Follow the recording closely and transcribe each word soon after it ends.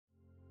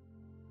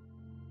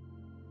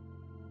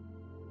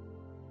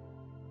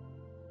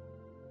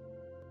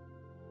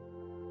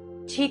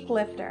cheek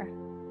lifter.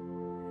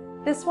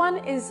 This one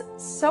is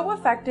so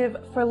effective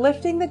for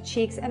lifting the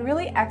cheeks and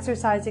really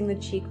exercising the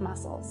cheek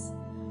muscles.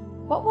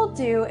 What we'll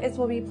do is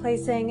we'll be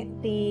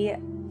placing the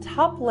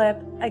top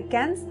lip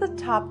against the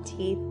top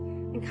teeth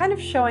and kind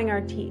of showing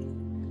our teeth.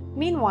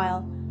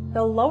 Meanwhile,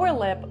 the lower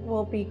lip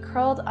will be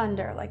curled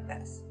under like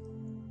this.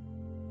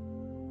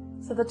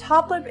 So the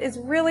top lip is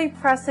really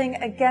pressing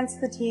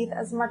against the teeth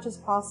as much as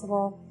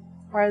possible,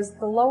 whereas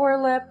the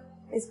lower lip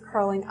is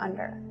curling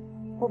under.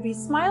 We'll be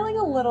smiling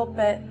a little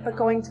bit, but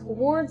going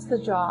towards the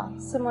jaw,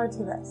 similar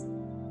to this.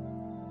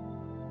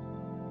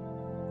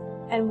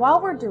 And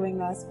while we're doing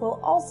this,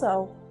 we'll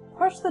also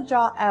push the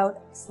jaw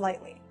out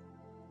slightly.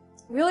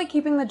 Really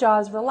keeping the jaw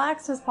as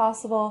relaxed as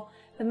possible.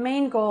 The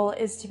main goal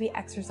is to be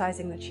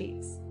exercising the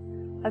cheeks.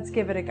 Let's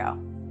give it a go.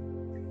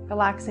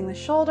 Relaxing the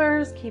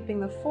shoulders, keeping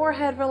the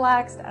forehead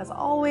relaxed as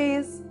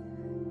always,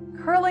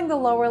 curling the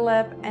lower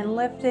lip and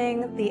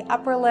lifting the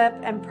upper lip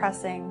and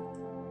pressing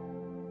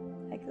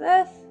like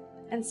this,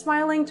 and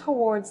smiling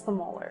towards the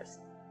molars.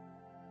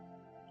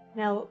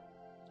 Now,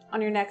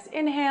 on your next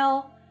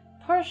inhale,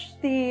 push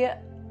the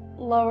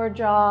lower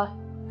jaw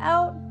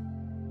out,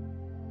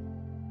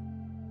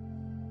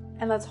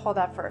 and let's hold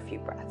that for a few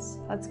breaths.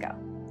 Let's go.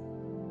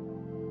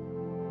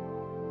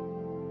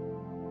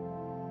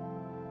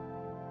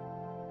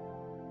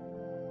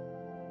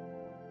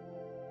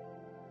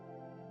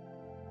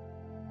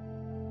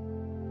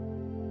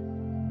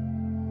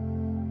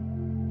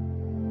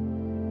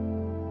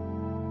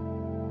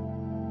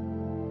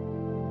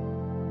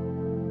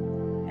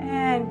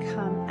 And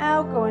come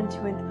out, go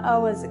into an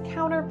O as a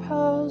counter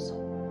pose.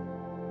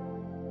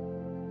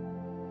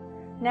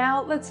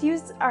 Now let's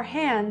use our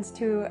hands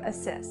to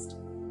assist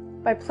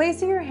by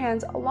placing your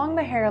hands along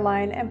the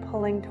hairline and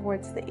pulling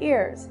towards the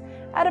ears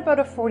at about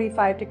a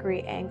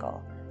 45-degree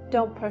angle.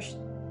 Don't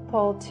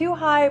pull too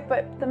high,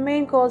 but the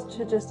main goal is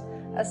to just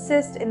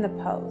assist in the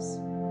pose.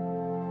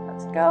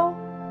 Let's go.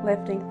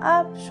 Lifting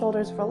up,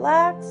 shoulders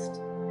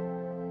relaxed.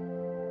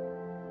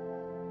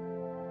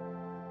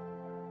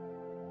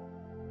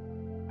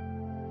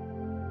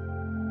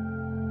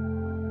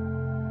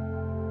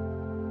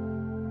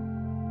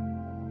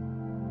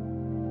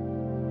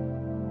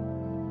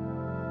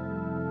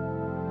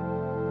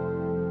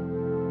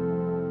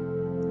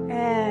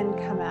 And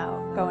come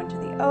out. Go into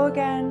the O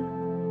again.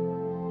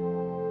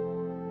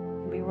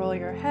 Maybe roll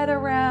your head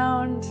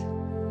around.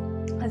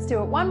 Let's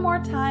do it one more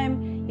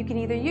time. You can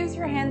either use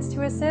your hands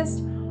to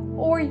assist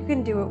or you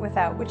can do it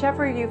without,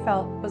 whichever you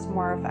felt was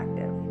more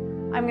effective.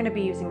 I'm going to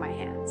be using my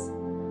hands.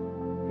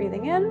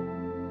 Breathing in.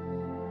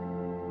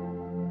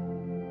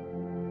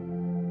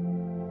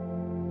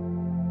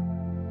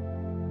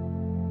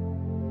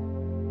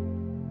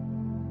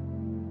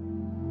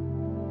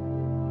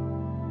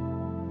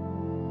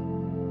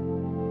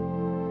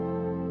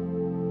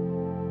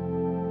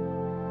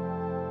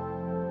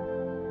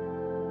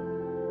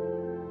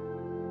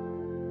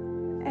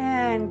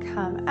 And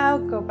come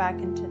out, go back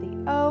into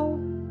the O.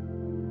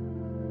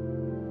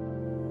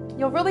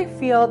 You'll really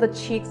feel the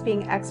cheeks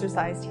being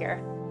exercised here.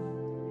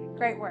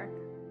 Great work.